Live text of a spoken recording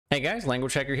Hey guys,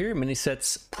 Languagehacker here. Mini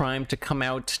sets primed to come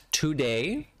out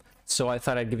today. So I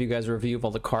thought I'd give you guys a review of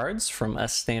all the cards from a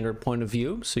standard point of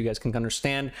view so you guys can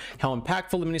understand how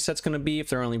impactful the mini set's going to be, if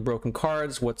they're only broken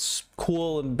cards, what's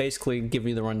cool, and basically give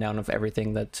you the rundown of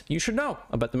everything that you should know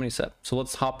about the mini set. So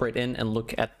let's hop right in and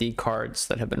look at the cards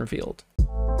that have been revealed.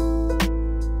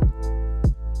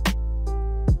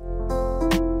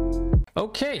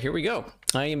 Okay, here we go.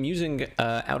 I am using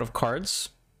out of cards.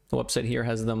 The website here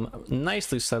has them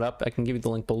nicely set up. I can give you the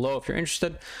link below if you're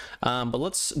interested. But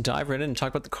let's dive right in and talk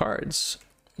about the cards.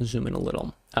 Zoom in a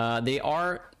little. They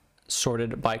are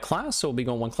sorted by class, so we'll be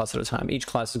going one class at a time. Each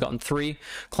class has gotten 3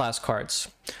 class cards.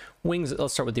 Wings,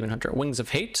 let's start with Demon Hunter. Wings of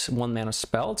Hate, 1 mana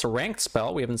spell. It's a ranked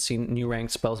spell. We haven't seen new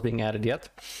ranked spells being added yet.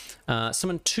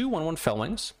 Summon 2 1/1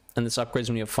 Fellwings, and this upgrades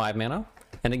when you have 5 mana.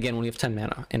 And again, when you have 10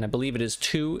 mana. And I believe it is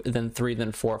 2, then 3,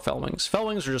 then 4 Fellwings.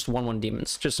 Fellwings are just 1/1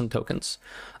 demons, just some tokens.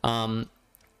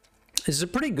 This is a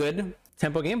pretty good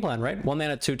tempo game plan, right? 1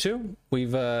 mana 2/2.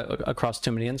 We've, across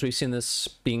 2 minions, we've seen this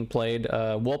being played.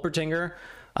 Wolpertinger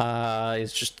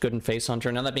is just good in Face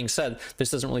Hunter. Now, that being said,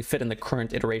 this doesn't really fit in the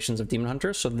current iterations of Demon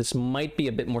Hunter, so this might be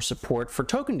a bit more support for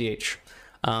token DH.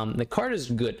 The card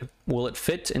is good. Will it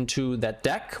fit into that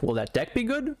deck? Will that deck be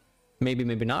good? Maybe,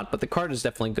 maybe not, but the card is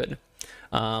definitely good.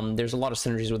 There's a lot of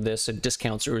synergies with this. It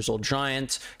discounts Urzul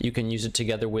Giant. You can use it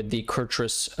together with the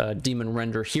Kurtrus Demon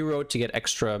Render Hero to get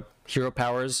extra hero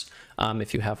powers.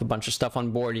 If you have a bunch of stuff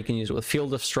on board, you can use it with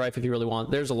Field of Strife if you really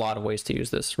want. There's a lot of ways to use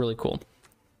this. Really cool.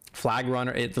 Flag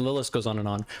Runner, the list goes on and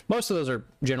on. Most of those are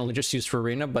generally just used for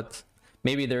Arena, but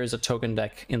maybe there is a token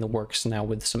deck in the works now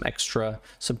with some extra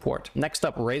support. Next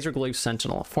up, Razorglaive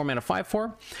Sentinel. 4 mana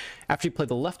 5/4. After you play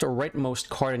the left or rightmost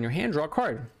card in your hand, draw a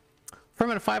card. 4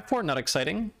 mana 5/4, not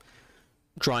exciting.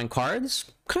 Drawing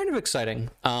cards, kind of exciting.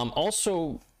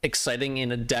 Also exciting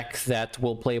in a deck that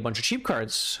will play a bunch of cheap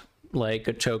cards, like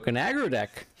a token aggro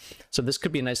deck. So this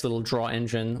could be a nice little draw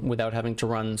engine without having to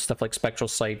run stuff like Spectral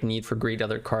Sight, Need for Greed,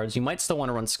 other cards. You might still want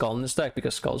to run Skull in this deck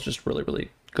because Skull is just really, really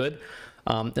good.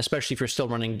 Especially if you're still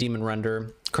running Demon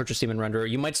Render, Kurtrus Demon Render.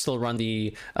 You might still run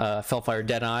the Fellfire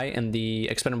Deadeye and the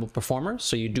Expendable Performer,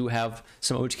 so you do have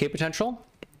some OTK potential.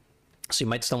 So you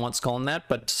might still want Skull in that,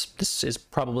 but this is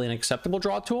probably an acceptable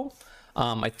draw tool.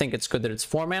 I think it's good that it's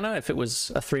 4 mana. If it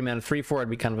was a 3 mana 3/4, I'd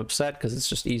be kind of upset because it's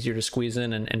just easier to squeeze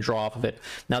in and draw off of it.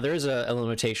 Now there is a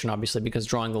limitation, obviously, because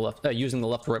drawing the left, using the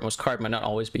left or rightmost card might not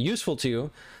always be useful to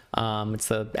you. It's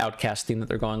the Outcast theme that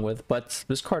they're going with, but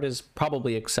this card is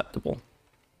probably acceptable.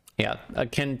 Yeah,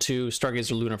 akin to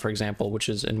Stargazer Luna, for example, which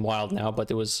is in Wild now,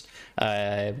 but it was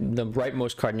the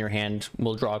rightmost card in your hand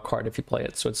will draw a card if you play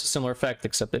it. So it's a similar effect,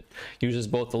 except it uses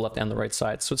both the left and the right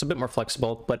side. So it's a bit more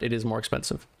flexible, but it is more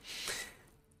expensive.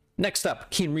 Next up,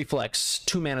 Keen Reflex,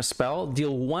 2 mana spell.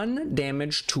 Deal 1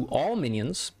 damage to all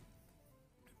minions.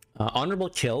 Honorable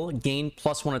Kill, gain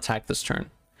 +1 attack this turn.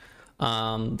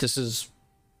 This is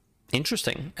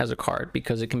interesting as a card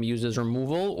because it can be used as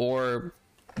removal or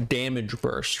damage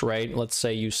burst, right? Let's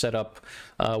say you set up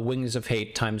Wings of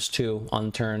Hate ×2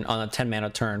 on turn, on a 10 mana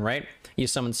turn, right? You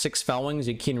summon 6 Fellwings,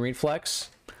 you Keen Reflex,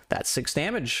 that's 6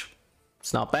 damage.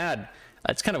 It's not bad.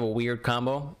 It's kind of a weird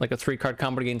combo, like a 3-card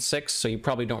combo to gain 6, so you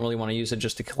probably don't really want to use it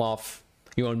just to kill off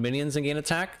your own minions and gain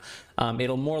attack.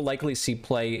 It'll more likely see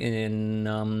play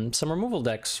in some removal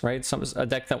decks, right? A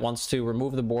deck that wants to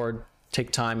remove the board,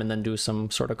 take time, and then do some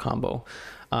sort of combo.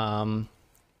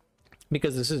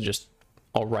 Because this is just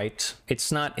all right. It's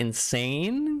not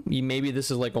insane. Maybe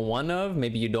this is like a one of,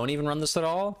 maybe you don't even run this at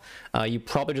all. You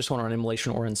probably just want to run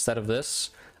Immolation Aura instead of this.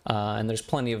 And there's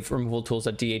plenty of removal tools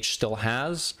that DH still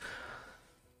has.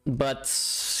 But,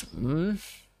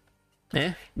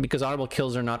 because honorable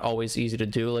kills are not always easy to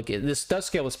do. Like, this does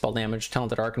scale with spell damage.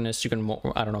 Talented Arcanist, you can,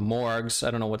 I don't know, Morgs.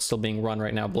 I don't know what's still being run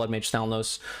right now. Blood Mage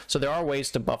Thalnos. So there are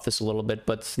ways to buff this a little bit,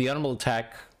 but the honorable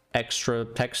attack extra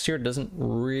text here doesn't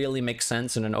really make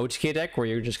sense in an OTK deck where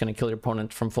you're just going to kill your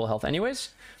opponent from full health anyways.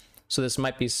 So this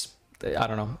might be, I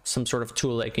don't know, some sort of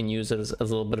tool that you can use as a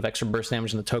little bit of extra burst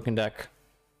damage in the token deck.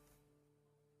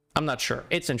 I'm not sure.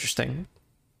 It's interesting.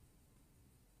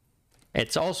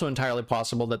 It's also entirely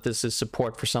possible that this is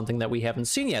support for something that we haven't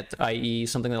seen yet, i.e.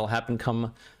 something that will happen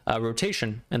come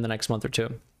rotation in the next month or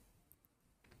two.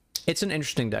 It's an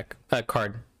interesting deck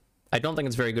card. I don't think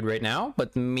it's very good right now,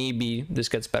 but maybe this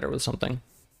gets better with something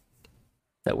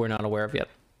that we're not aware of yet.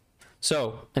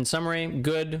 So, in summary,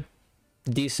 good,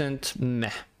 decent,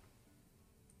 meh.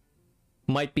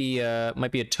 Might be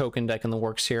a token deck in the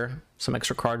works here. Some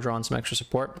extra card draw and some extra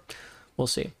support. We'll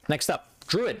see. Next up,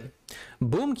 Druid.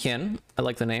 Boomkin, I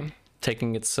like the name,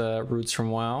 taking its roots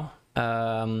from WoW.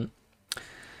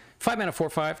 5 mana,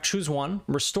 4/5. Choose one.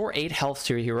 Restore 8 health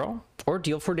to your hero, or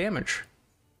deal 4 damage.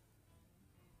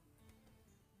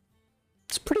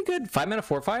 It's pretty good. 5 mana,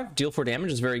 4/5. Deal 4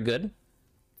 damage is very good.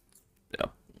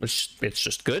 It's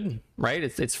just good, right?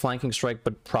 It's flanking strike,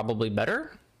 but probably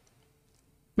better.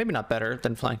 Maybe not better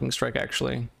than flanking strike,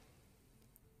 actually.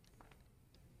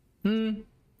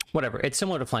 Whatever. It's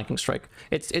similar to flanking strike.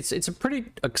 It's a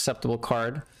pretty acceptable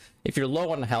card. If you're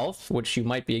low on health, which you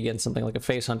might be against something like a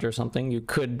Face Hunter or something, you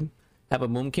could have a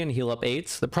Moonkin heal up 8.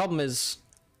 The problem is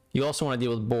you also want to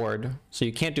deal with board, so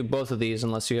you can't do both of these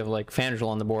unless you have like Fangel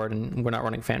on the board, and we're not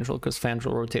running Fangel because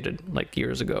Fangel rotated like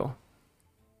years ago.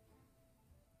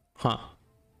 Huh.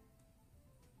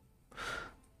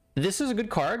 This is a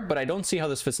good card, but I don't see how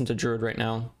this fits into Druid right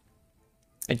now.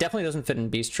 It definitely doesn't fit in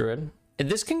Beast Druid.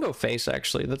 This can go face,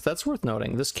 actually. That's worth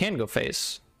noting. This can go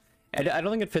face. I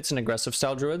don't think it fits in aggressive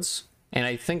style Druids, and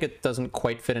I think it doesn't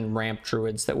quite fit in ramp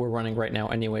Druids that we're running right now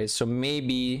anyways, so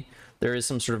maybe there is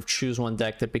some sort of choose one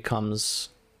deck that becomes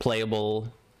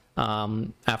playable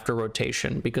after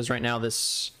rotation, because right now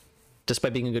this,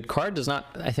 despite being a good card, does not,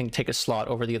 I think, take a slot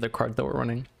over the other card that we're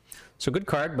running. So good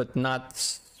card, but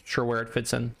not sure where it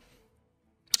fits in.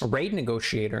 A Raid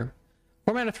Negotiator.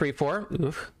 4 mana, 3/4.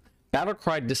 Oof.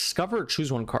 Battlecry, discover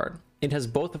choose one card. It has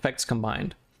both effects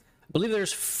combined. I believe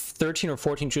there's 13 or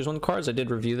 14 choose one cards. I did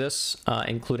review this,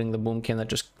 including the Boomkin that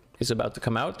just is about to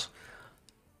come out.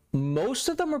 Most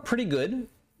of them are pretty good.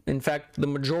 In fact, the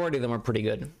majority of them are pretty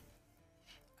good.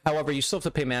 However, you still have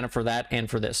to pay mana for that and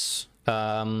for this.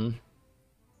 And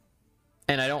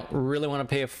I don't really want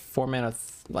to pay a 4 mana.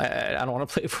 I don't want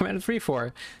to play a 4 mana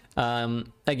 3/4.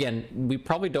 Again, we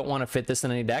probably don't want to fit this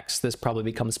in any decks. This probably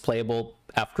becomes playable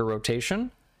after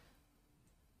rotation,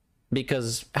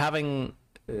 because having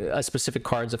a specific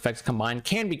card's effects combined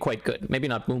can be quite good. Maybe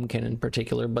not Boomkin in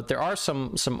particular, but there are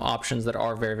some options that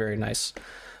are very, very nice.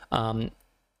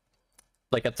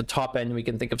 Like at the top end, we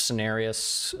can think of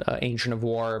Cenarius. Ancient of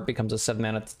War becomes a 7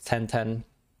 mana 10/10.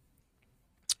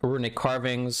 Runic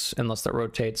Carvings, unless that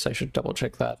rotates. I should double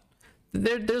check that.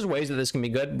 There's ways that this can be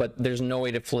good, but there's no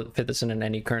way to fit this in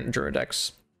any current Druid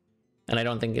decks. And I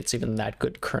don't think it's even that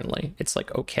good currently. It's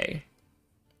like, okay.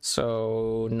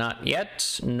 So, not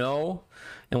yet. No.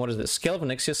 And what is this? Scale of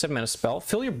Onyxias, 7 mana spell.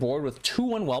 Fill your board with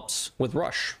 2/1 whelps with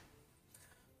Rush.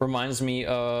 Reminds me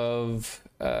of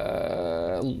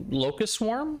Locust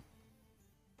Swarm?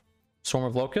 Swarm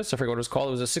of Locusts? I forget what it was called.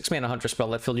 It was a 6 mana hunter spell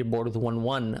that filled your board with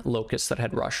 1/1 Locust that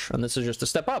had Rush. And this is just a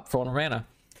step up for 1 mana.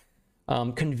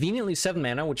 Conveniently 7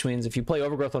 mana, which means if you play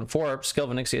Overgrowth on 4, Scale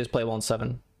of Onyxia is playable on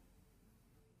 7.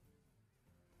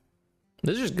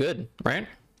 This is just good, right?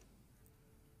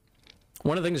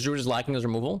 One of the things Druid is lacking is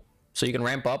removal. So you can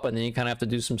ramp up and then you kind of have to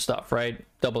do some stuff, right?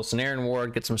 Double Cenarian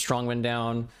Ward, get some Strongwind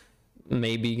down,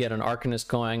 maybe get an Arcanist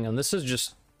going. And this is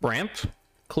just ramp,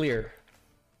 clear.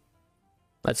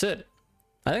 That's it.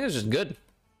 I think it's just good.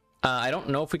 I don't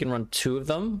know if we can run 2 of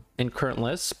them in current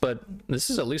lists, but this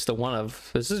is at least a one of.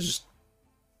 This is just,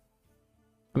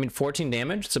 I mean, 14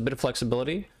 damage. It's a bit of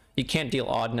flexibility. You can't deal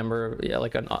odd number, yeah,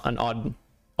 like an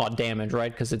odd damage,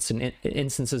 right? Because it's in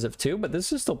instances of 2, but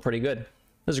this is still pretty good.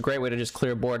 This is a great way to just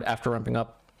clear a board after ramping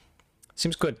up.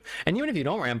 Seems good. And even if you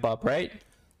don't ramp up, right?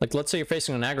 Like, let's say you're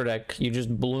facing an aggro deck, you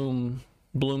just bloom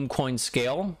coin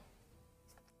scale,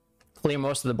 clear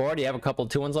most of the board, you have a couple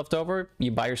of 2/1s left over,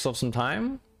 you buy yourself some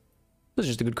time. This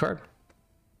is just a good card.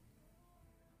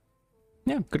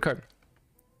 Yeah, good card.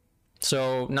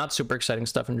 So, not super exciting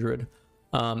stuff in Druid,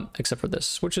 except for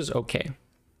this, which is okay.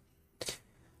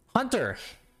 Hunter.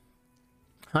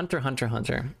 All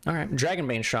right,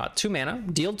 Dragonbane Shot. 2 mana,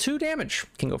 deal 2 damage.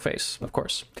 Can go face, of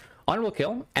course. Honorable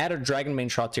Kill, add a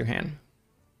Dragonbane Shot to your hand.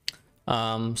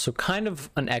 So kind of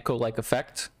an Echo-like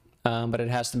effect, but it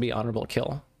has to be Honorable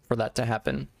Kill for that to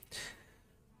happen.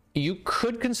 You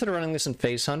could consider running this in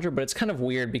Face Hunter, but it's kind of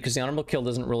weird because the Honorable Kill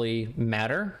doesn't really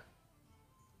matter,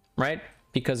 right?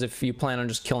 Because if you plan on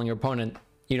just killing your opponent,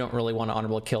 you don't really want to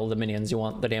Honorable Kill the minions. You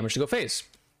want the damage to go face.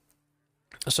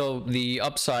 So the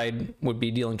upside would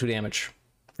be dealing 2 damage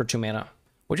for 2 mana,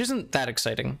 which isn't that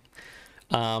exciting.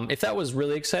 If that was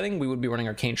really exciting, we would be running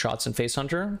Arcane Shots in Face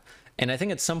Hunter. And I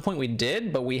think at some point we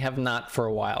did, but we have not for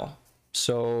a while.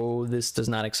 So this does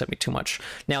not excite me too much.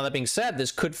 Now, that being said,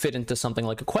 this could fit into something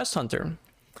like a Quest Hunter,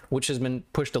 which has been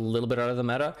pushed a little bit out of the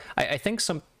meta. I think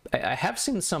I have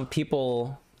seen some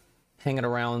people hanging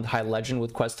around High Legend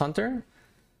with Quest Hunter,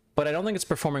 but I don't think it's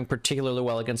performing particularly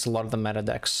well against a lot of the meta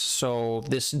decks. So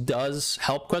this does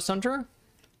help Quest Hunter.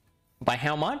 By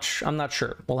how much? I'm not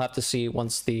sure. We'll have to see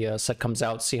once the set comes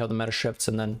out, see how the meta shifts,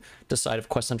 and then decide if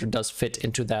Quest Hunter does fit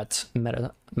into that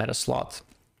meta slot.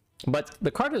 But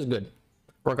the card is good.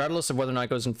 regardless of whether or not it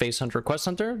goes in Face Hunter or Quest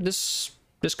Hunter, this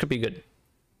could be good.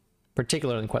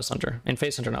 Particularly in Quest Hunter. In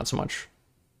Face Hunter, not so much.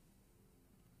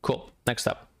 Cool. Next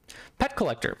up. Pet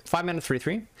Collector. 5 mana,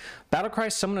 3/3.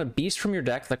 Battlecry, summon a beast from your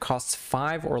deck that costs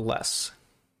 5 or less.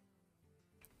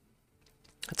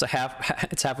 It's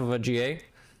half of a GA,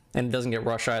 and it doesn't get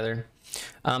rush either.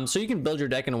 So you can build your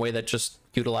deck in a way that just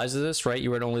utilizes this, right?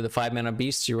 You run only the 5 mana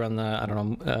beasts. You run the, I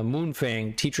don't know,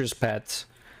 Moonfang, Teacher's Pet,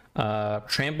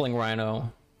 Trampling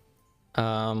Rhino.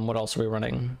 What else are we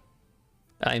running?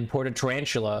 Imported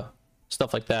Tarantula,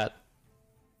 stuff like that.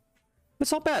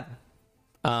 It's not bad.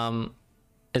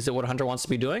 Is it what Hunter wants to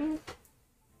be doing?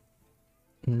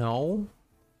 No.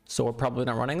 So we're probably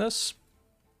not running this.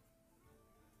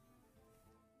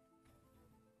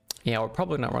 Yeah, we're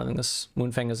probably not running this.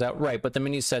 Moonfang is out, right? But the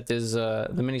mini set is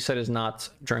not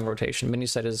during rotation. Mini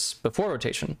set is before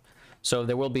rotation, so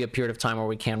there will be a period of time where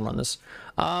we can run this.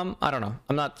 I don't know.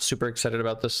 I'm not super excited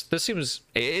about this.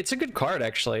 It's a good card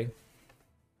actually,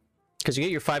 because you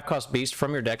get your 5-cost beast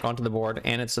from your deck onto the board,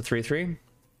 and it's a 3/3.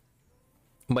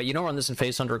 But you don't run this in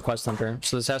Face Hunter or Quest Hunter,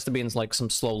 so this has to be in like some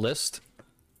slow list.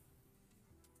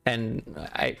 And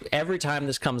every time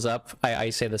this comes up,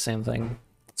 I say the same thing.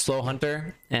 Slow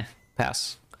Hunter,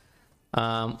 pass. There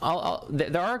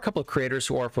are a couple of creators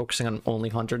who are focusing on only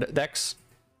Hunter decks,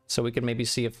 so we could maybe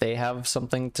see if they have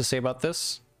something to say about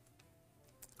this.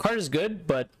 Card is good,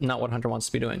 but not what Hunter wants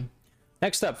to be doing.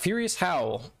 Next up, Furious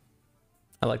Howl.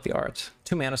 I like the art.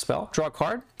 2 mana spell. Draw a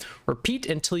card. Repeat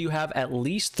until you have at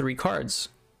least 3 cards.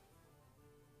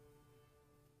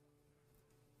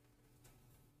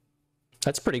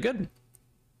 That's pretty good,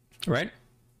 right?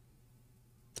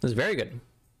 That's very good.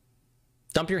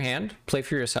 Dump your hand, play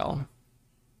Furious Howl.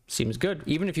 Seems good.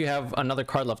 Even if you have another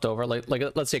card left over, like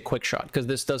let's say Quick Shot, because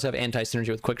this does have anti-synergy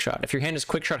with Quick Shot. If your hand is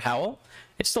Quick Shot Howl,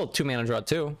 it's still a 2 mana draw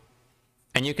too.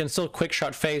 And you can still Quick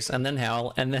Shot face and then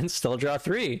Howl and then still draw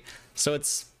 3. So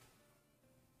this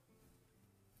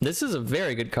is a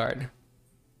very good card.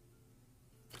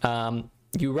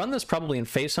 You run this probably in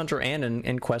Face Hunter and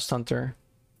in Quest Hunter.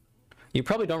 You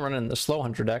probably don't run it in the Slow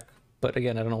Hunter deck, but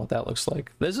again, I don't know what that looks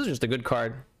like. This is just a good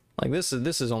card. Like this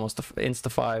is almost insta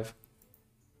 5.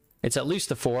 It's at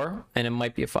least a 4, and it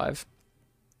might be a 5.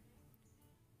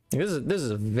 This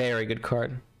is a very good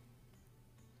card.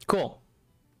 Cool.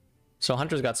 So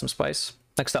Hunter's got some spice.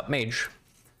 Next up, Mage.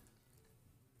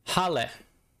 Hale.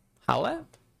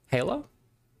 Halo?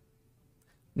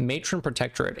 Matron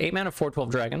Protectorate. 8 mana, 4/12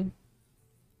 dragon.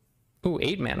 Ooh,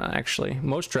 8 mana, actually.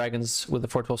 Most dragons with the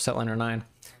 4/12 set line are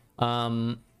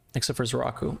 9. Except for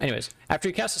Zeraku. Anyways, after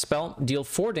you cast a spell, deal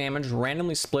 4 damage,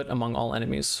 randomly split among all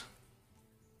enemies.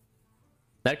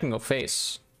 That can go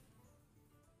face.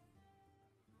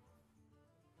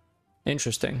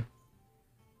 Interesting.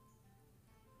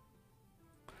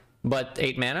 But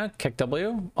 8 mana, Keck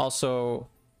W. Also,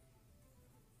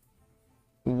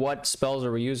 what spells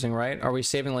are we using, right? Are we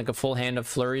saving like a full hand of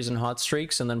flurries and hot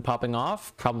streaks and then popping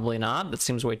off? Probably not. That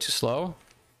seems way too slow.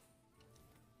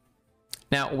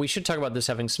 Now, we should talk about this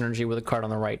having synergy with a card on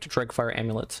the right, Drakefire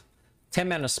Amulet. 10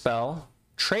 mana spell,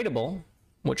 tradable,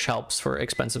 which helps for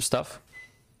expensive stuff.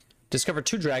 Discover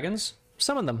 2 dragons,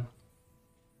 summon them.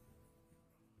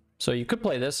 So you could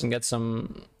play this and get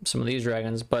some of these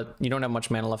dragons, but you don't have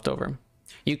much mana left over.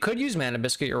 You could use Mana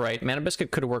Biscuit, you're right. Mana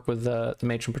Biscuit could work with the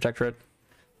Matron Protectorate,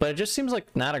 but it just seems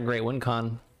like not a great win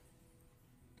con,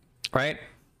 right?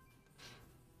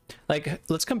 Like,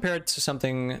 let's compare it to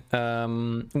something.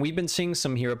 We've been seeing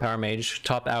some Hero Power Mage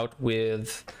top out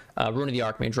with Rune of the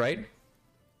Archmage, right?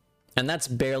 And that's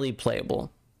barely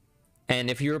playable. And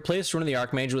if you replace Rune of the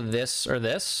Archmage with this or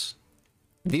this,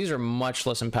 these are much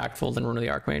less impactful than Rune of the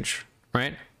Archmage,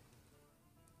 right?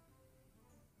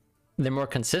 They're more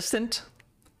consistent,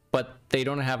 but they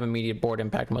don't have immediate board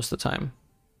impact most of the time.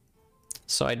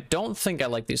 So I don't think I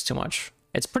like these too much.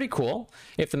 It's pretty cool.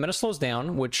 If the meta slows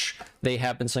down, which they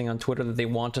have been saying on Twitter that they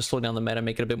want to slow down the meta,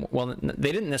 make it a bit more, well,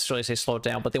 they didn't necessarily say slow it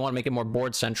down, but they want to make it more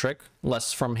board-centric,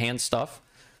 less from hand stuff.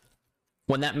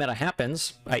 When that meta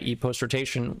happens, i.e.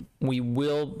 post-rotation, we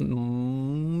will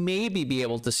maybe be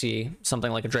able to see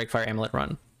something like a Drakefire Amulet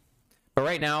run. But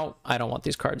right now, I don't want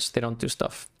these cards. They don't do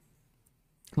stuff.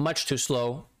 Much too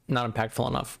slow, not impactful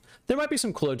enough. There might be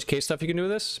some cool OTK stuff you can do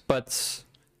with this, but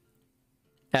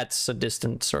that's a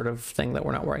distant sort of thing that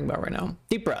we're not worrying about right now.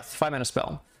 Deep Breath, 5 mana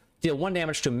spell. Deal 1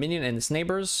 damage to a minion and its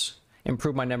neighbors.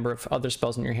 Improve my number of other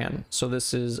spells in your hand. So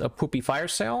this is a Poopy Fire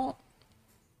Sale.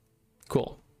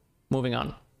 Cool. Moving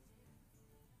on.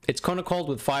 It's Kona Cold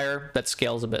with fire that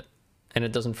scales a bit, and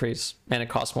it doesn't freeze, and it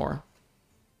costs more.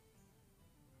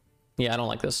 Yeah, I don't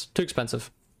like this. Too expensive.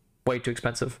 Way too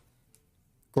expensive.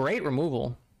 Great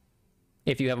removal.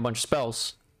 if you have a bunch of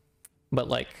spells, but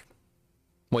like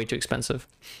way too expensive.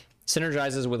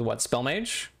 Synergizes with what? Spell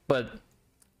Mage, but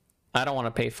I don't want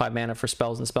to pay 5 mana for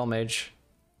spells and Spell Mage.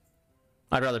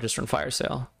 I'd rather just run Fire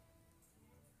Sale.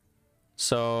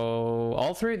 So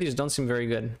all three of these don't seem very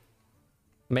good.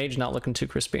 Mage not looking too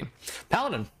crispy.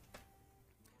 Paladin.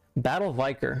 Battle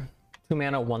Viker. 2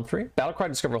 mana, 1/3. Battle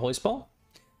card, discover a holy spell.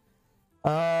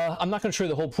 I'm not going to show you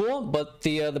the whole pool, but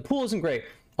the pool isn't great.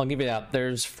 I'll give you that.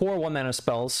 There's 4 1 mana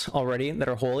spells already that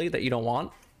are holy that you don't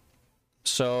want.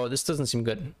 So this doesn't seem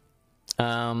good.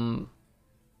 In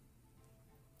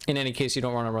any case, you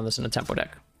don't want to run this in a tempo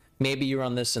deck. Maybe you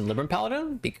run this in Libram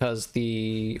Paladin because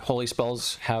the holy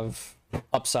spells have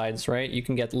upsides, right? You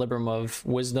can get Libram of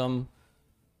Wisdom,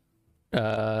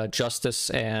 Justice,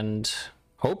 and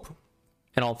Hope.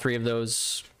 And all 3 of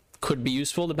those could be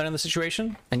useful depending on the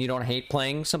situation. And you don't hate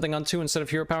playing something on 2 instead of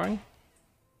hero powering.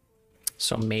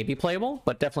 So maybe playable,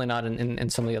 but definitely not in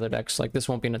some of the other decks. Like this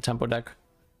won't be in a tempo deck.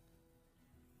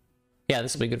 Yeah,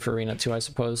 this will be good for Arena too, I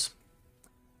suppose.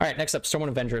 All right, next up, Stormwind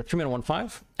Avenger, 3 mana,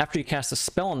 1/5. After you cast a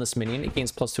spell on this minion, it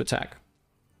gains +2 attack.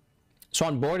 So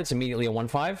on board, it's immediately a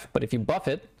 1/5, but if you buff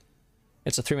it,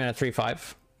 it's a 3 mana,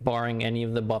 3/5, barring any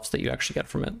of the buffs that you actually get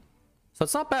from it. So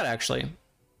it's not bad, actually.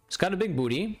 It's got a big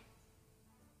booty.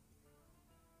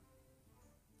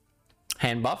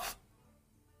 Hand buff.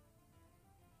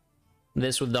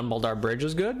 This with Dunbaldar Bridge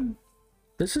is good.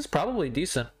 This is probably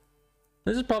decent.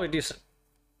 This is probably decent.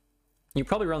 You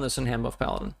probably run this in hand buff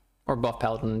Paladin. Or buff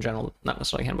Paladin in general, not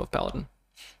necessarily hand buff Paladin.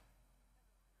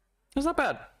 It's not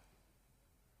bad.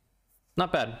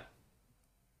 Not bad.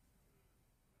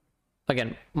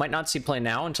 Again, might not see play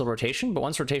now until rotation, but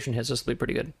once rotation hits, this will be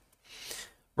pretty good.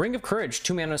 Ring of Courage,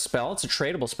 2 mana spell. It's a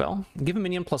tradable spell. Give a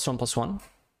minion +1/+1.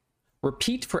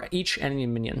 Repeat for each enemy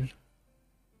minion.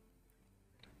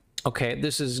 Okay,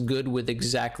 this is good with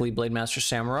exactly Blademaster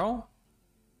Samuro.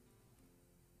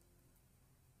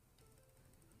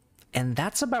 And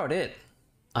that's about it.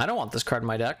 I don't want this card in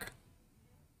my deck.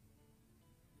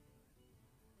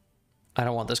 I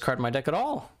don't want this card in my deck at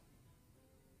all.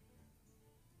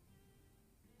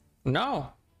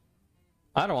 No.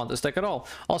 I don't want this deck at all.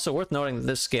 Also, worth noting that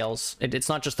this scales. It's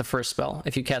not just the first spell.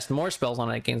 If you cast more spells on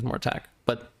it, it gains more attack.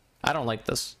 But I don't like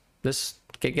this.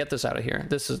 Get this out of here.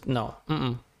 This is... No.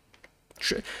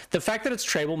 The fact that it's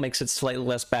tradable makes it slightly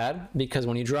less bad, because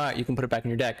when you draw it, you can put it back in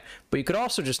your deck. But you could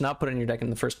also just not put it in your deck in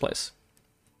the first place.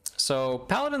 So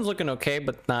Paladin's looking okay,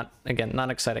 but not, again, not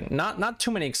exciting. Not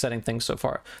too many exciting things so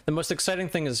far. The most exciting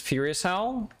thing is Furious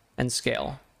Howl and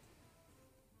Scale.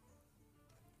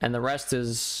 And the rest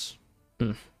is...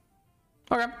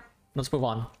 Okay, let's move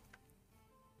on.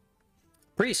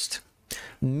 Priest.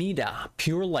 Mida,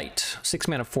 Pure Light, 6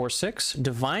 mana, 4/6,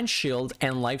 Divine Shield,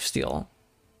 and Lifesteal.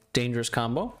 Dangerous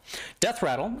combo. Death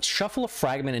Rattle, shuffle a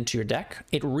fragment into your deck.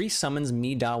 It resummons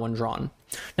Mida when drawn.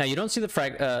 Now you don't see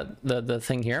the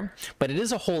thing here, but it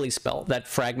is a holy spell. That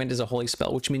fragment is a holy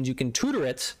spell, which means you can tutor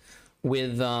it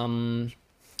with the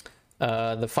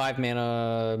 5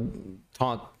 mana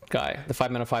taunt guy, the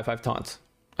 5 mana 5/5 taunt.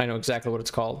 I know exactly what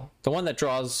it's called. The one that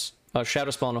draws a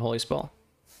shadow spell and a holy spell.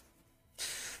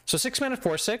 So 6 mana,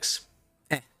 4/6.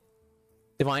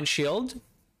 Divine Shield,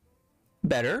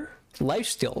 better.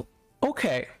 Lifesteal,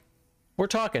 okay. We're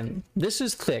talking. This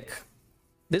is thick.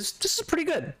 This is pretty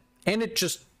good. And it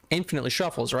just infinitely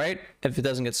shuffles, right? If it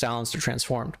doesn't get silenced or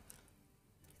transformed.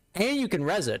 And you can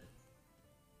res it,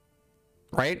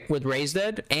 right? With Raise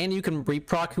Dead. And you can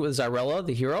reproc it with Zyrella,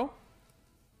 the hero.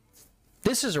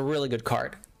 This is a really good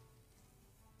card.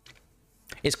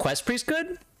 Is Quest Priest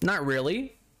good? Not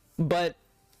really. But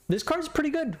this card is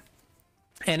pretty good.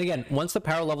 And again, once the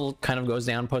power level kind of goes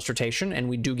down post-rotation and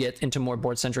we do get into more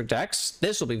board-centric decks,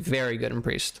 this will be very good in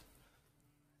Priest.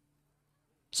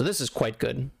 So this is quite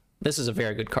good. This is a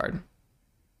very good card.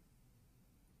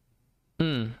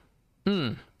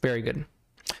 Very good.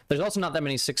 There's also not that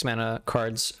many 6 mana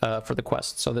cards for the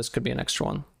quest, so this could be an extra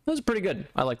one. This is pretty good.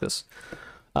 I like this.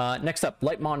 Next up,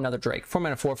 Lightmaw, another Drake. 4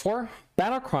 mana, 4/4.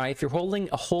 Battle Cry, if you're holding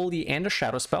a holy and a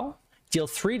shadow spell, deal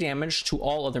 3 damage to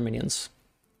all other minions.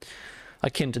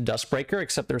 Akin to Dustbreaker,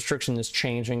 except the restriction is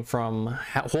changing from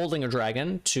holding a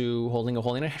dragon to holding a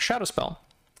holy and a shadow spell.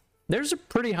 There's a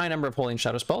pretty high number of holy and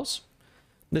shadow spells.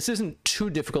 This isn't too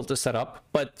difficult to set up,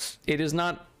 but it is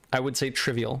not, I would say,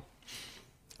 trivial.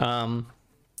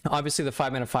 Obviously, the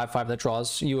 5 mana 5/5 that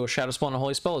draws you a shadow spell and a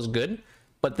holy spell is good,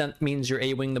 but that means you're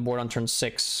A-wing the board on turn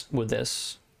 6 with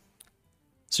this.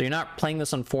 So you're not playing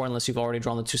this on 4 unless you've already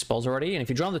drawn the 2 spells already, and if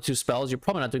you draw the 2 spells, you're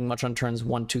probably not doing much on turns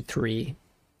 1, 2, 3.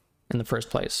 In the first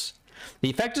place. The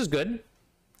effect is good.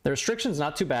 The restriction's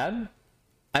not too bad.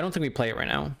 I don't think we play it right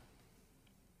now.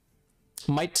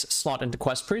 Might slot into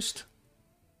Quest Priest.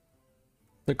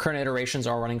 The current iterations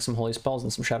are running some holy spells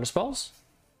and some shadow spells.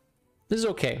 This is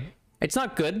okay. It's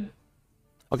not good.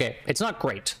 Okay, it's not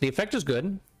great. The effect is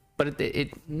good, but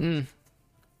it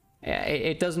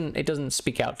doesn't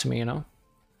speak out to me, you know.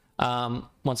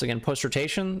 Once again, post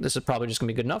rotation, this is probably just gonna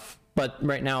be good enough, but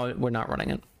right now we're not running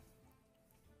it.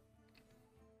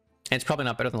 And it's probably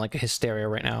not better than like a Hysteria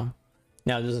right now.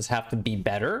 Now, does this have to be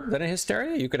better than a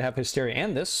Hysteria? You could have Hysteria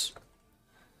and this.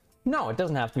 No, it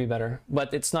doesn't have to be better,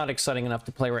 but it's not exciting enough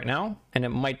to play right now, and it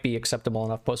might be acceptable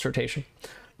enough post-rotation.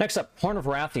 Next up, Horn of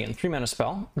Rathian, 3-mana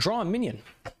spell. Draw a minion.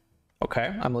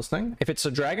 Okay, I'm listening. If it's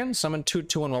a dragon, summon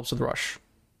 2/2 and whelps with Rush.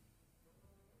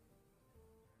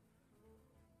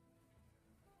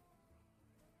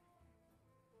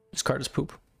 This card is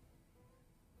poop.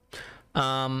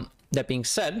 That being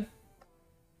said,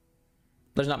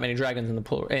 there's not many dragons in the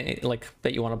pool like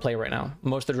that you want to play right now.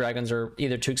 Most of the dragons are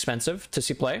either too expensive to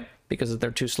see play because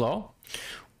they're too slow,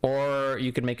 or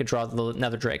you could make it draw the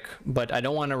Nether Drake. But I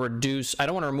don't want to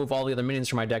remove all the other minions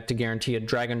from my deck to guarantee a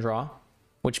dragon draw,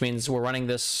 which means we're running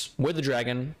this with the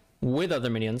dragon, with other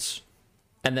minions,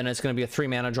 and then it's going to be a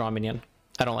 3-mana draw minion.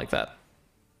 I don't like that.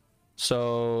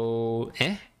 So,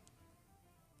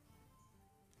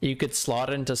 you could slot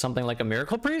it into something like a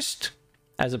Miracle Priest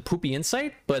as a poopy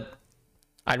insight, but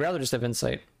I'd rather just have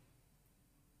insight.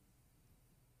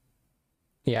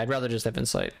 Yeah, I'd rather just have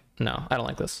insight. No, I don't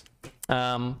like this.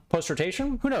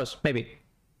 Post-rotation? Who knows? Maybe.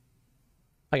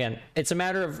 Again, it's a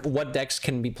matter of what decks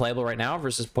can be playable right now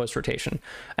versus post-rotation.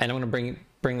 And I'm going to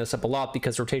bring this up a lot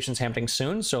because rotation's happening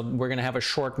soon, so we're going to have a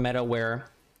short meta where...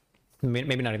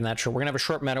 Maybe not even that short. We're going to have a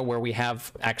short meta where we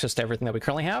have access to everything that we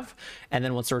currently have, and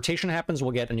then once the rotation happens,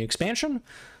 we'll get a new expansion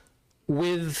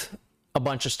with a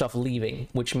bunch of stuff leaving,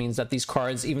 which means that these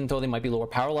cards, even though they might be lower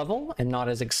power level and not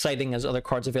as exciting as other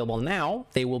cards available now,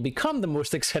 they will become the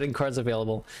most exciting cards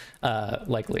available,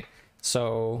 likely.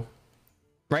 So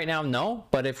right now, no,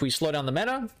 but if we slow down the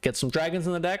meta, get some dragons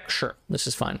in the deck, sure, this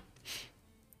is fine.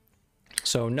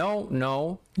 So no,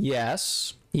 no,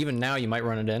 yes. Even now you might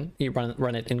run it in. You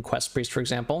run it in Quest Priest, for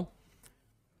example.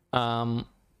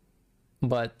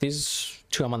 But these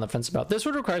two I'm on the fence about. This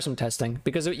would require some testing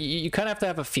because you kind of have to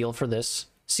have a feel for this.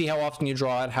 See how often you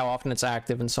draw it, how often it's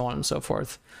active, and so on and so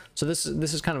forth. So this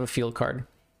is kind of a field card.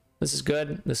 This is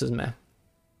good. This is meh.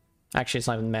 Actually, it's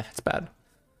not even meh. It's bad.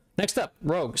 Next up,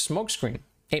 Rogue, Smokescreen.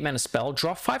 8-mana spell.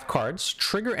 Draw 5 cards.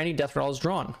 Trigger any death rolls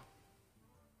drawn.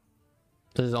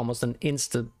 This is almost an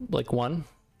insta, like, one.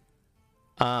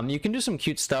 You can do some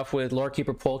cute stuff with Lore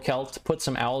Keeper Polkelt, put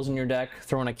some owls in your deck,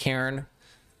 throw in a Cairn,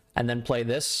 and then play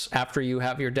this after you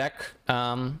have your deck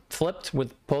flipped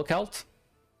with Polkelt.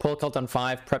 Polkelt on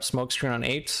 5, prep Smokescreen on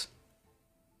 8.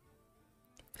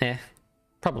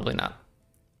 Probably not.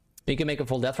 You can make a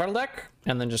full Death Rattle deck,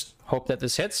 and then just hope that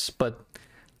this hits, but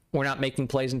we're not making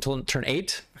plays until turn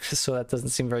 8, so that doesn't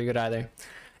seem very good either.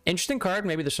 Interesting card,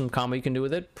 maybe there's some combo you can do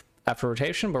with it after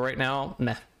rotation, but right now,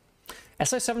 meh.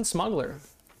 SI7 Smuggler.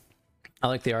 I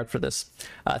like the art for this.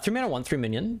 3-mana 1/3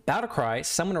 minion. Battle Cry.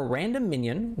 Summon a random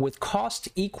minion with cost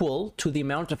equal to the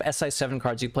amount of SI7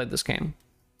 cards you played this game.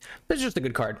 This is just a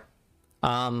good card.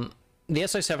 The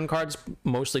SI7 cards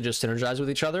mostly just synergize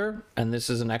with each other, and this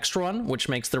is an extra one, which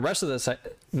makes the rest of the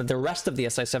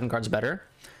SI7 cards better.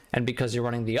 And because you're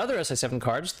running the other SI7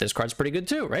 cards, this card's pretty good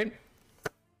too, right?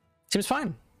 Seems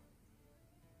fine.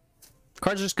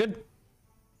 Card's just good.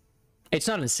 It's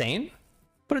not insane,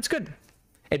 but it's good.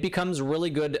 It becomes really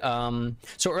good.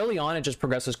 So early on, it just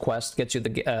progresses quest, gets you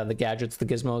the gadgets, the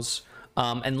gizmos.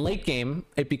 And late game,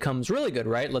 it becomes really good,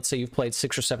 right? Let's say you've played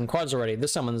 6 or 7 cards already.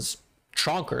 This summons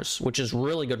Chonkers, which is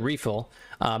really good refill.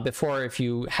 Before, if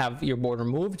you have your board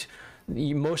removed,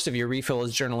 most of your refill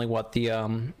is generally what the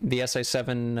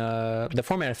SI7, the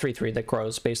 4-mana 3/3 that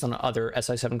grows based on other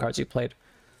SI7 cards you played.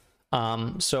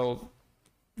 So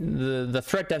the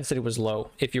threat density was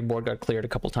low if your board got cleared a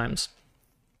couple times.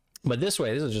 But this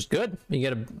way, this is just good. You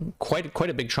get quite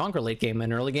a big chonker late game.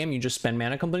 In early game, you just spend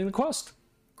mana completing the quest.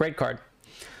 Great card.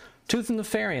 Tooth and the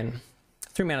Nefarian.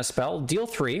 3-mana spell. Deal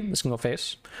 3. This can go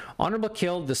face. Honorable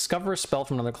kill. Discover a spell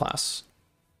from another class.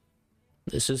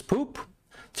 This is poop.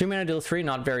 3-mana deal 3.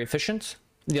 Not very efficient.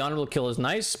 The honorable kill is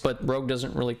nice, but Rogue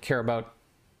doesn't really care about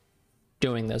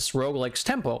doing this. Rogue likes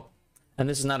tempo, and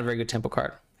this is not a very good tempo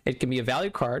card. It can be a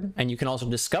value card, and you can also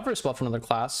discover a spell from another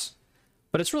class,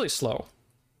 but it's really slow.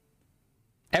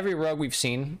 Every Rogue we've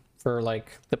seen for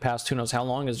like the past who knows how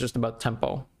long is just about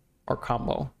tempo or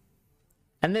combo.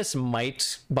 And this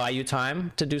might buy you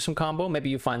time to do some combo. Maybe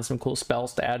you find some cool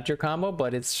spells to add to your combo,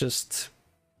 but it's just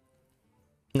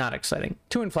not exciting.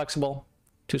 Too inflexible,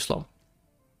 too slow.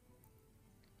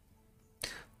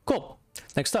 Cool.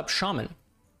 Next up, Shaman.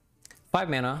 5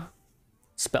 mana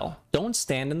spell. Don't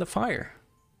stand in the fire.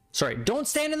 Sorry, don't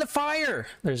stand in the fire!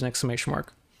 There's an exclamation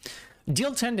mark.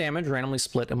 Deal 10 damage, randomly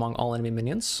split among all enemy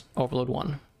minions. Overload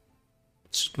 1.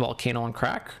 It's Volcano on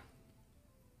crack.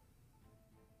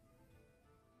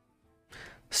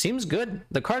 Seems good.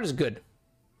 The card is good.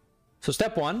 So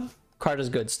step 1, card is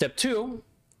good. Step 2,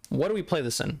 what do we play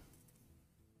this in?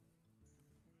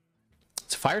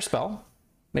 It's a fire spell.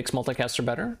 Makes multicaster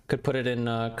better. Could put it in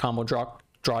combo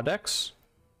draw decks.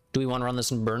 Do we want to run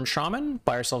this in Burn Shaman?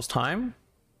 Buy ourselves time?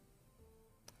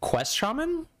 Quest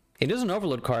Shaman? It is an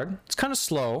overload card. It's kind of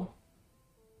slow.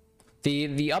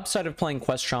 The upside of playing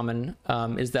Quest Shaman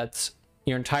is that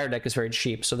your entire deck is very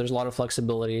cheap, so there's a lot of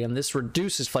flexibility, and this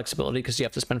reduces flexibility because you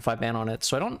have to spend 5 mana on it.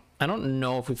 So I don't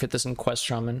know if we fit this in Quest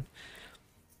Shaman.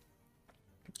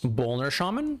 Bolner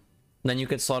Shaman? Then you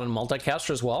could slot in multicaster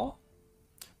as well?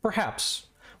 Perhaps.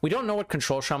 We don't know what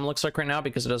Control Shaman looks like right now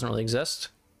because it doesn't really exist.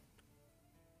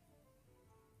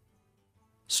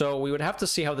 So we would have to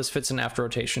see how this fits in after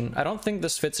rotation. I don't think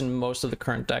this fits in most of the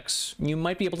current decks. You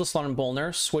might be able to slot in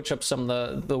Bolner, switch up some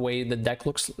of the way the deck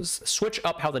looks, switch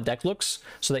up how the deck looks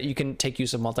so that you can take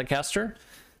use of multicaster.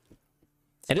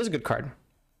 It is a good card.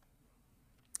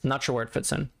 I'm not sure where it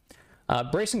fits in.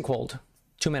 Bracing Cold,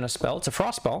 2 mana spell. It's a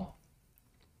frost spell.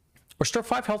 Restore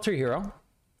 5 health to your hero.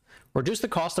 Reduce the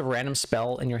cost of a random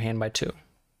spell in your hand by 2.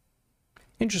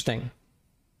 Interesting.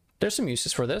 There's some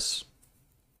uses for this.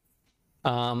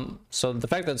 So the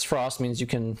fact that it's frost means you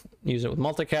can use it with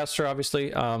multicaster,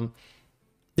 obviously.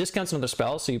 Discounts another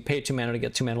spell, so you pay 2 mana to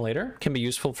get 2 mana later. Can be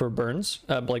useful for burns,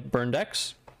 like burn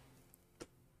decks.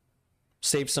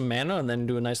 Save some mana and then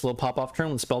do a nice little pop-off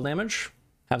turn with spell damage.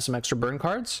 Have some extra burn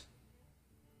cards.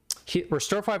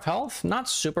 Restore 5 health, not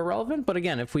super relevant, but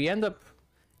again, if we end up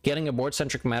getting a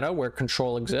board-centric meta where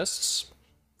control exists,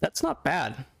 that's not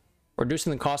bad.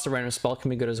 Reducing the cost of random spell can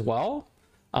be good as well.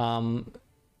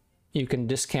 You can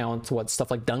discount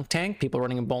stuff like Dunk Tank. People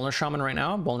running a Bolner Shaman right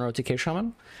now, Bolner OTK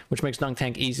Shaman, which makes Dunk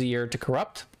Tank easier to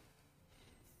corrupt.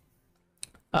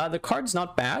 The card's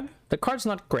not bad. The card's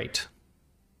not great.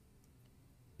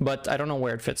 But I don't know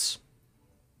where it fits.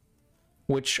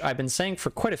 Which I've been saying for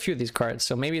quite a few of these cards,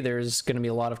 so maybe there's going to be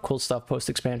a lot of cool stuff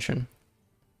post-expansion.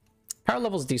 Power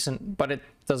level's decent, but it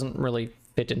doesn't really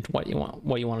fit into what you want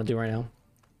to do right now.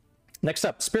 Next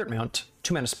up, Spirit Mount,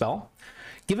 2 mana spell.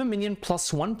 Give a minion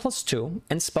 +1/+2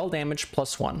 and spell damage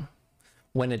 +1.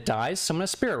 When it dies, summon a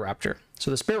Spirit Raptor. So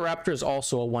the Spirit Raptor is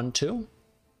also a 1/2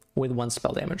 with 1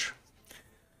 spell damage.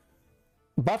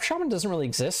 Buff Shaman doesn't really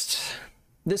exist.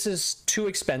 This is too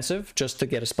expensive just to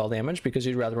get a spell damage because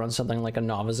you'd rather run something like a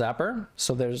Nova Zapper.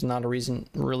 So there's not a reason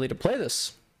really to play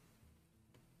this.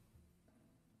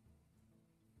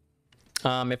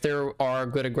 If there are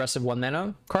good aggressive 1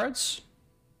 mana cards,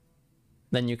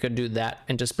 then you could do that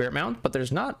into Spirit Mount, but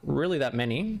there's not really that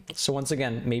many. So once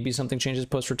again, maybe something changes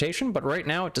post-rotation, but right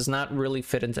now it does not really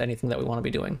fit into anything that we want to be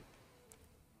doing.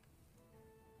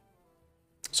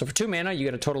 So for 2 mana, you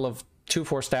get a total of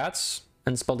 2/4 stats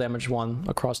and spell damage 1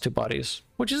 across 2 bodies,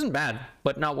 which isn't bad,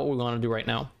 but not what we want to do right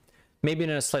now. Maybe in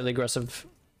a slightly aggressive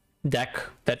deck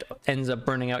that ends up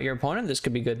burning out your opponent, this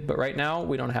could be good, but right now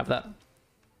we don't have that.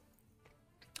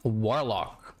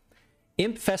 Warlock.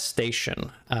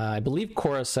 Infestation. I believe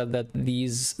Cora said that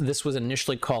this was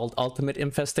initially called Ultimate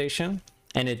Infestation,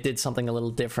 and it did something a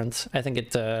little different. I think it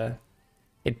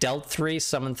dealt 3,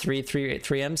 summoned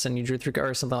 3 imps, and you drew 3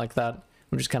 or something like that,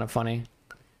 which is kind of funny.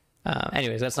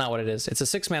 Anyways, that's not what it is. It's a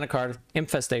 6 mana card,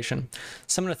 Infestation.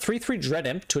 Summon a 3/3 Dread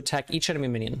Imp to attack each enemy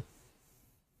minion.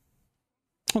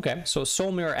 Okay, so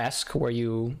Soul Mirror-esque, where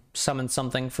you summon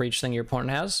something for each thing your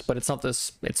opponent has, but it's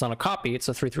not a copy, it's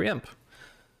a 3/3 Imp.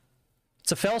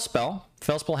 It's a Fel spell.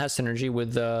 Fel spell has synergy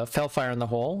with the Felfire in the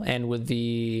Hole and with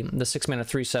the 6 mana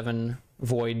 3/7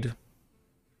 Void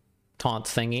taunt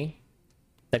thingy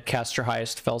that casts your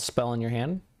highest Fel spell in your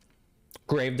hand.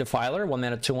 Grave Defiler, 1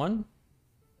 mana 2/1.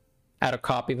 Add a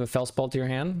copy of a Fel spell to your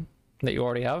hand that you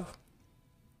already have.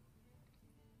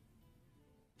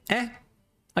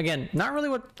 Again, not really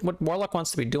what Warlock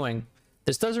wants to be doing.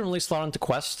 This doesn't really slot into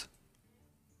Quest.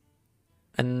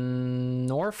 And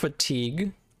nor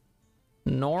Fatigue.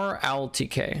 Nor Owl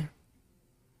TK.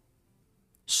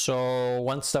 So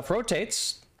once stuff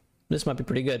rotates, this might be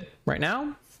pretty good. Right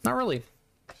now, not really.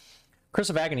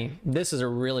 Curse of Agony. This is a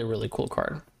really, really cool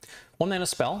card. 1 mana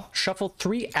spell. Shuffle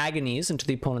 3 Agonies into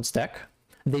the opponent's deck.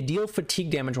 They deal fatigue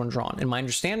damage when drawn. And my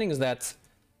understanding is that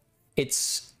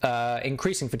it's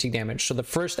increasing fatigue damage. So the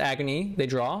first Agony they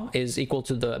draw is equal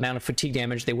to the amount of fatigue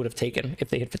damage they would have taken if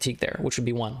they had fatigue there, which would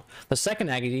be 1. The second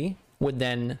Agony would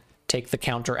then take the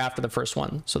counter after the first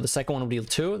one. So the second one will deal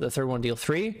 2, the third one will deal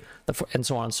 3, and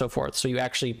so on and so forth. So you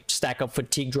actually stack up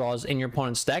fatigue draws in your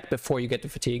opponent's deck before you get to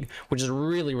fatigue, which is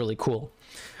really, really cool.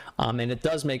 And it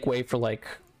does make way for like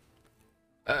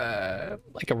a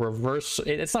reverse.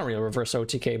 It's not really a reverse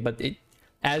OTK, but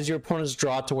as your opponents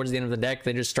draw towards the end of the deck,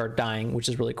 they just start dying, which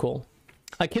is really cool.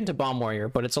 Akin to Bomb Warrior,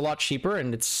 but it's a lot cheaper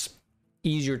and it's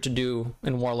easier to do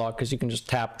in Warlock because you can just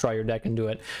tap, draw your deck, and do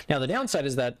it. Now the downside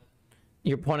is that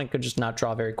your opponent could just not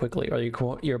draw very quickly, or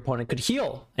your opponent could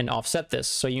heal and offset this.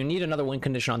 So you need another win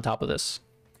condition on top of this.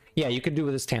 Yeah, you could do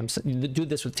with this Tamsin. Do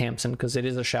this with Tamsin because it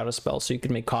is a shadow spell, so you could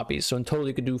make copies. So in total,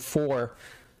 you could do 4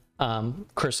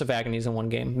 Curse of Agonies in one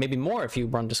game, maybe more if you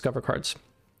run Discover cards.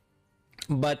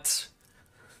 But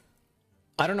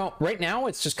I don't know. Right now,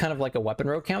 it's just kind of like a Weapon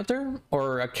Rogue counter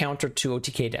or a counter to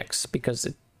OTK decks,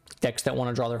 because decks that want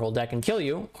to draw their whole deck and kill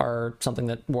you are something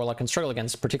that Warlock can struggle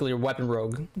against. Particularly Weapon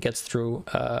Rogue gets through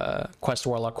Quest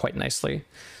Warlock quite nicely.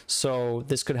 So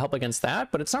this could help against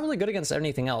that, but it's not really good against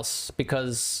anything else,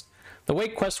 because the way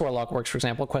Quest Warlock works, for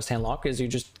example, Quest Handlock, is you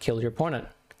just kill your opponent,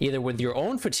 either with your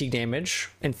own fatigue damage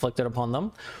inflicted upon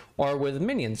them, or with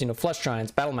minions, you know, Flesh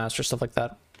Giants, Battle Master, stuff like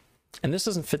that. And this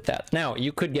doesn't fit that. Now,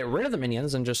 you could get rid of the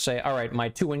minions and just say, all right, my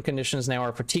 2 win conditions now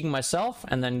are fatiguing myself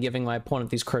and then giving my opponent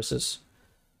these curses.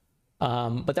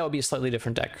 But that would be a slightly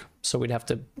different deck, so we'd have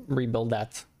to rebuild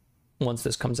that once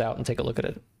this comes out and take a look at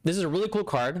it. This is a really cool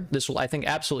card. This will, I think,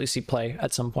 absolutely see play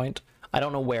at some point. I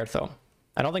don't know where, though.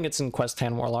 I don't think it's in Quest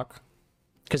Hand Warlock,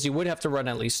 because you would have to run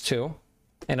at least 2.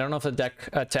 And I don't know if the deck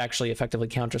to actually effectively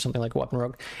counter something like Weapon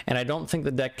Rogue. And I don't think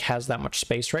the deck has that much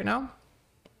space right now.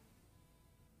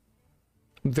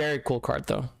 Very cool card,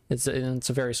 though. It's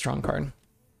a very strong card.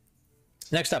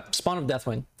 Next up, Spawn of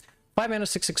Deathwing. 5 mana,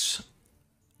 6/6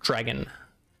 dragon.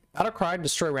 Battle cry,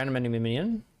 destroy random enemy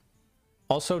minion.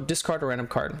 Also, discard a random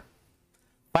card.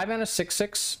 5 mana,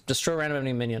 6/6, destroy random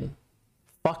enemy minion.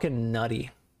 Fucking nutty.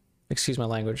 Excuse my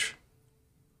language.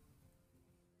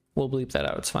 We'll bleep that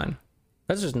out, it's fine.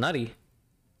 That's just nutty.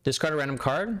 Discard a random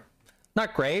card.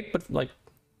 Not great, but like,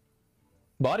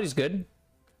 body's good.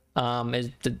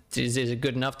 Is it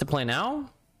good enough to play now?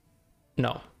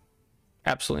 No,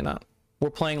 absolutely not. We're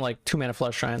playing like 2 mana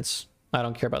Flesh Giants. I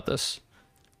don't care about this.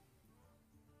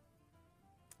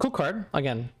 Cool card.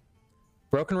 Again,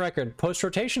 broken record. Post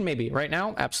rotation, maybe. Right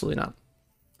now, absolutely not.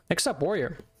 Next up,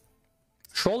 Warrior.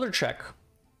 Shoulder check.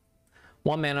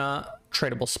 1 mana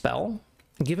tradable spell.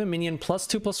 Give a minion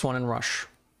 +2/+1 and rush.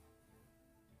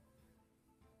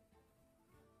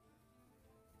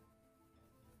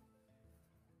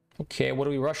 Okay, what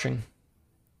are we rushing?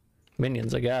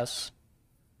 Minions, I guess.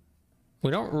 We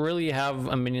don't really have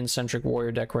a minion-centric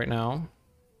warrior deck right now.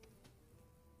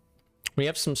 We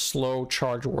have some slow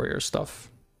charge warrior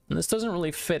stuff, and this doesn't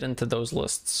really fit into those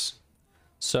lists.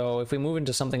 So if we move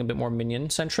into something a bit more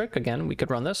minion-centric, again, we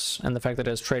could run this, and the fact that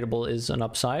it's tradable is an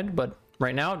upside, but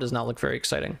right now it does not look very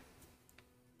exciting.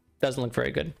 Doesn't look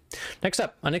very good. Next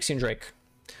up, Onyxian Drake.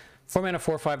 4 mana,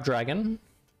 4/5 dragon.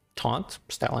 Taunt,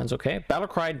 stat line's okay. Battle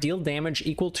cry, deal damage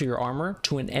equal to your armor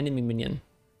to an enemy minion.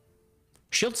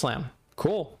 Shield Slam,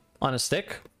 cool. On a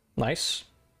stick, nice.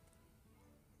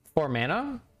 4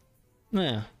 mana.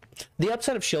 Yeah. The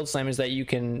upside of Shield Slam is that you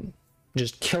can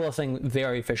just kill a thing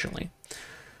very efficiently.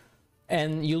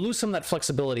 And you lose some of that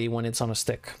flexibility when it's on a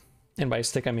stick. And by a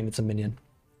stick, I mean it's a minion.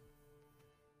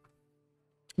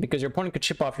 Because your opponent could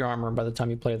chip off your armor by the time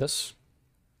you play this.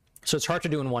 So it's hard to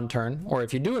do in 1 turn, or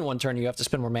if you do in 1 turn, you have to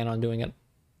spend more mana on doing it.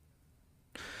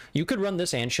 You could run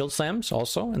this and Shield Slams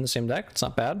also in the same deck. It's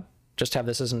not bad. Just have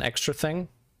this as an extra thing,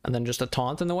 and then just a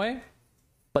taunt in the way.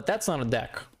 But that's not a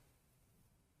deck.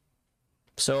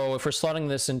 So if we're slotting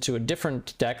this into a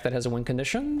different deck that has a win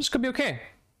condition, this could be okay.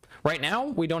 Right now,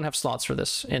 we don't have slots for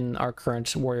this in our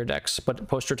current warrior decks, but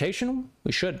post-rotation,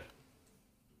 we should.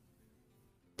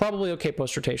 Probably okay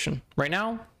post-rotation. Right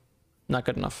now, not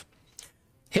good enough.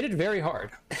 Hit it very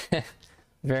hard.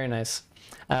 Very nice.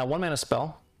 1 mana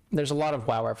spell. There's a lot of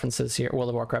WoW references here, World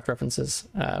of Warcraft references,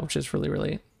 which is really,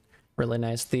 really, really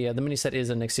nice. The mini set is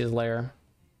Onyxias Lair,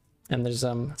 and there's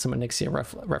some Onyxia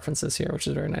references here, which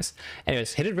is very nice.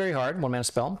 Anyways, hit it very hard. 1 mana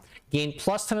spell. Gain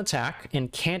 +10 attack and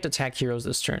can't attack heroes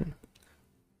this turn.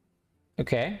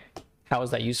 Okay, how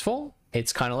is that useful?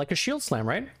 It's kind of like a Shield Slam,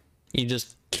 right? You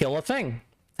just kill a thing.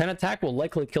 10 attack will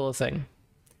likely kill a thing.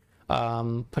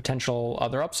 Potential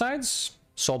other upsides: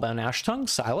 Soulbound Ashtongue,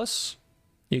 Silas.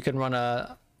 You can run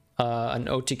an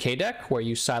OTK deck where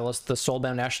you Silas the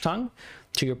Soulbound Ashtongue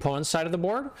to your opponent's side of the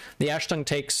board. The Ashtongue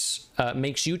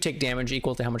makes you take damage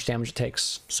equal to how much damage it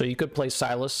takes. So you could play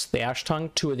Silas the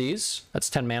Ashtongue, 2 of these. That's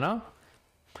 10 mana.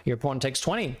 Your opponent takes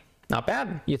 20. Not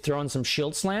bad. You throw in some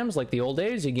shield slams like the old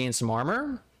days, you gain some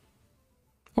armor.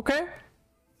 Okay.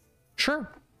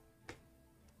 Sure.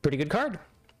 Pretty good card.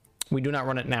 We do not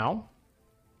run it now.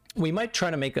 We might try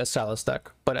to make a Silas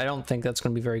deck, but I don't think that's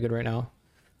going to be very good right now.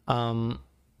 But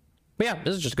yeah,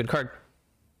 this is just a good card.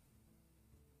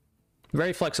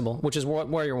 Very flexible, which is what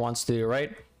Warrior wants to do,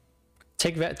 right?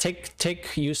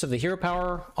 Take use of the hero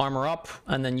power, armor up,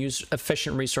 and then use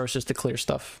efficient resources to clear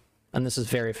stuff. And this is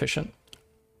very efficient.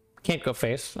 Can't go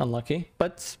face, unlucky,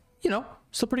 but you know,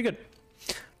 still pretty good.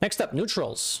 Next up,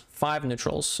 neutrals. 5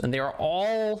 neutrals, and they are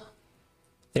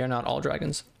not all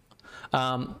dragons.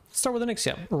 Let's start with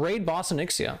Onyxia. Raid boss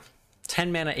Onyxia.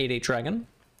 10 mana, 8/8 dragon.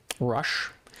 Rush.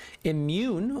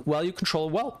 Immune while you control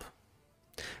a whelp.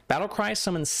 Battlecry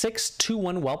summons 6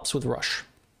 2/1 whelps with rush.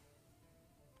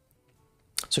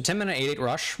 So 10 mana, 8/8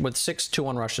 rush with 6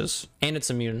 2/1 rushes, and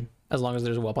it's immune as long as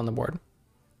there's a whelp on the board.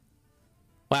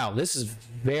 Wow, this is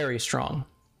very strong.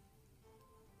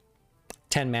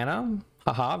 10 mana,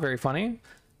 haha, very funny,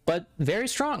 but very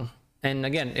strong. And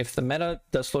again, if the meta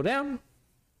does slow down,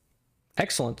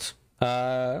 excellent.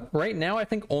 Right now, I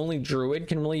think only Druid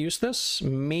can really use this.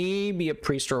 Maybe a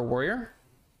Priest or a Warrior.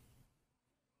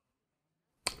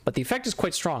 But the effect is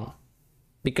quite strong.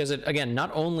 Because it, again,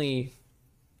 not only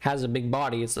has a big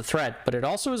body, it's a threat, but it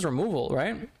also is removal,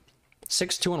 right?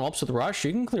 6 2/1 whelps with rush.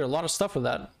 You can clear a lot of stuff with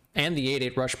that. And the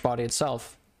 8/8 rush body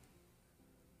itself.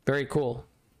 Very cool.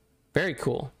 Very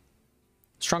cool.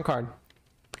 Strong card.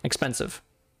 Expensive.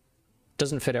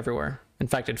 Doesn't fit everywhere. In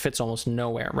fact, it fits almost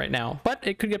nowhere right now, but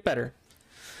it could get better.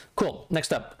 Cool.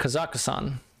 Next up,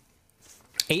 Kazakhstan.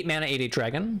 8 mana, 8/8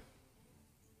 dragon.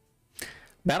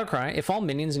 Battlecry. If all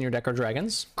minions in your deck are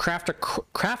dragons, craft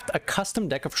a custom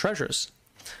deck of treasures.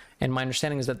 And my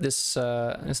understanding is that this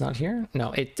is not here.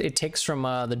 No, it takes from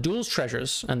the Duel's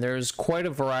treasures, and there's quite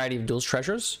a variety of Duel's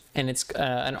treasures, and it's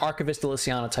an Archivist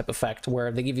Elysiana type effect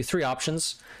where they give you 3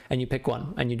 options and you pick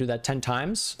one, and you do that 10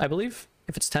 times, I believe.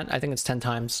 If it's 10, I think it's 10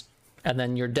 times, and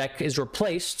then your deck is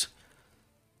replaced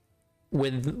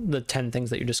with the 10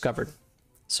 things that you discovered.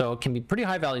 So it can be pretty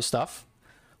high value stuff,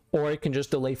 or it can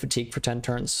just delay fatigue for 10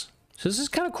 turns. So this is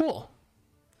kind of cool.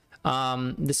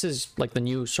 This is like the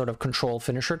new sort of control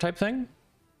finisher type thing.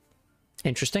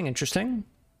 Interesting, interesting.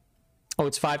 Oh,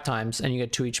 it's 5 times and you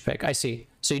get 2 each pick. I see.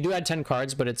 So you do add 10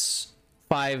 cards, but it's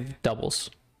 5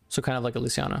 doubles. So kind of like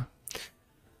Elysiana.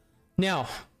 Now,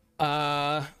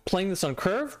 playing this on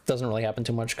curve doesn't really happen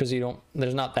too much because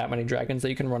there's not that many dragons that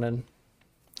you can run in.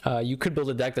 You could build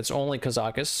a deck that's only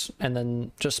Kazakhs and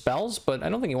then just spells, but I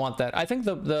don't think you want that. I think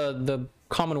the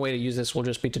common way to use this will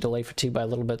just be to delay fatigue by a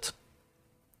little bit.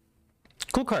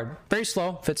 Cool card. Very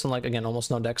slow. Fits in, like, again, almost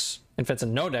no decks. And fits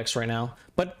in no decks right now,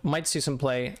 but might see some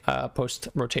play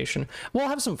post-rotation. We'll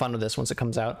have some fun with this once it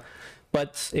comes out,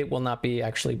 but it will not be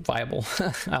actually viable.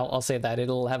 I'll say that.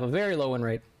 It'll have a very low win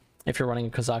rate if you're running a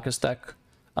Kazakhs deck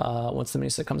once the mini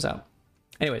set comes out.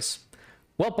 Anyways,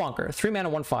 Whelp Bonker. 3 mana,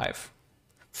 1/5.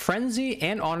 Frenzy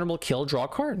and Honorable Kill, draw a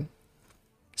card.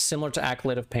 Similar to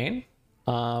Acolyte of Pain.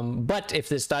 But if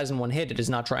this dies in 1 hit, it does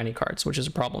not draw any cards, which is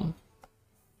a problem.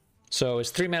 So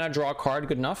is 3 mana, draw a card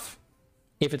good enough?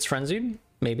 If it's frenzied,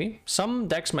 maybe. Some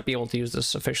decks might be able to use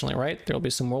this efficiently, right? There'll be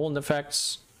some whirlwind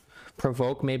effects.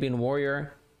 Provoke, maybe in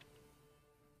Warrior.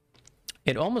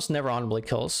 It almost never honorably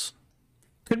kills.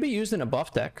 Could be used in a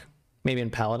buff deck. Maybe in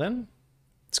Paladin.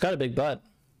 It's got a big butt.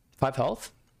 5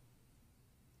 health.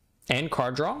 And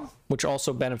card draw, which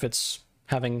also benefits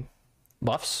having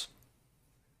buffs.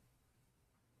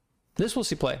 This will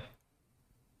see play.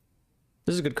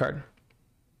 This is a good card.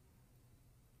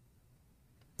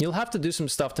 You'll have to do some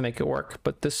stuff to make it work,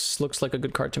 but this looks like a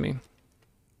good card to me.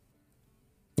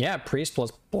 Yeah, Priest plus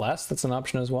Blast, that's an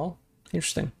option as well.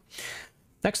 Interesting.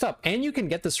 Next up, and you can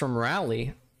get this from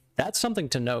Rally. That's something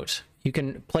to note. You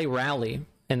can play Rally,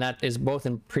 and that is both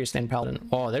in Priest and Paladin.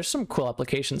 Oh, there's some cool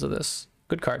applications of this.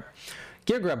 Good card.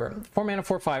 Gear Grubber, 4 mana,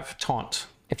 4/5, Taunt.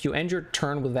 If you end your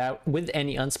turn with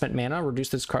any unspent mana, reduce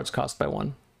this card's cost by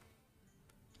 1.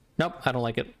 Nope, I don't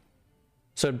like it.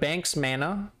 So it banks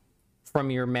mana from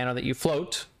your mana that you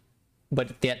float,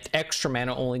 but that extra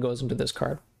mana only goes into this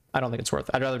card. I don't think it's worth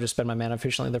it. I'd rather just spend my mana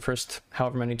efficiently the first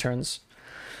however many turns.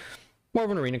 More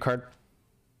of an arena card.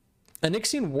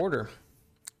 Onyxian Warder,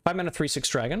 5 mana, 3/6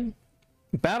 dragon.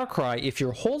 Battlecry, if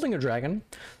you're holding a dragon,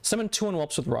 summon 2/1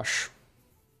 whelps with rush.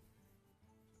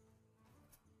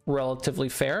 Relatively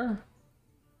fair.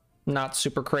 Not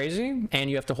super crazy. And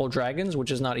you have to hold dragons,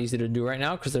 which is not easy to do right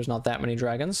now because there's not that many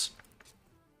dragons.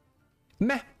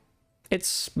 Meh.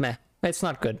 It's meh. It's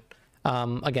not good.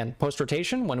 Again,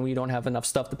 post-rotation, when we don't have enough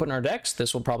stuff to put in our decks,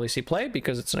 this will probably see play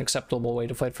because it's an acceptable way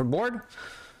to fight for board.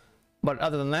 But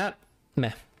other than that,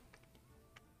 meh.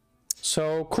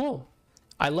 So cool.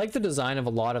 I like the design of a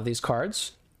lot of these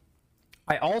cards.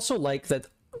 I also like that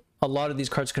a lot of these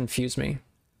cards confuse me.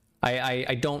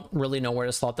 I don't really know where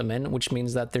to slot them in, which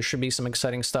means that there should be some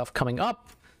exciting stuff coming up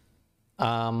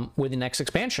with the next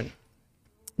expansion.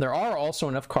 There are also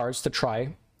enough cards to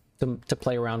try to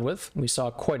play around with. We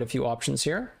saw quite a few options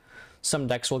here. Some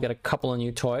decks will get a couple of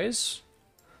new toys.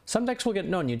 Some decks will get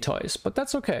no new toys, but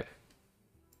that's okay.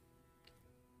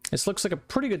 This looks like a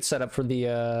pretty good setup for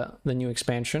the new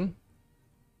expansion.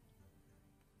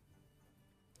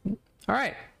 All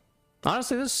right.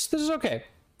 Honestly, this is okay.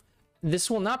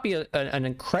 This will not be an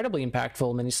incredibly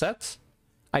impactful mini set.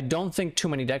 I don't think too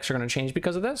many decks are going to change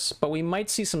because of this, but we might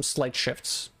see some slight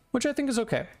shifts, which I think is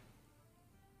okay.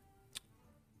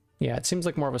 Yeah, it seems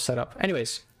like more of a setup.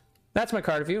 Anyways, that's my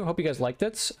card review. Hope you guys liked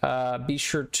it. Be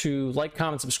sure to like,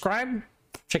 comment, subscribe.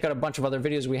 Check out a bunch of other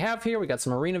videos we have here. We got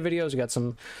some arena videos. We got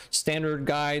some standard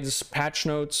guides, patch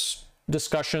notes,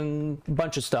 discussion,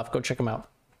 bunch of stuff. Go check them out.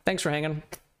 Thanks for hanging,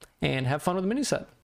 and have fun with the mini set.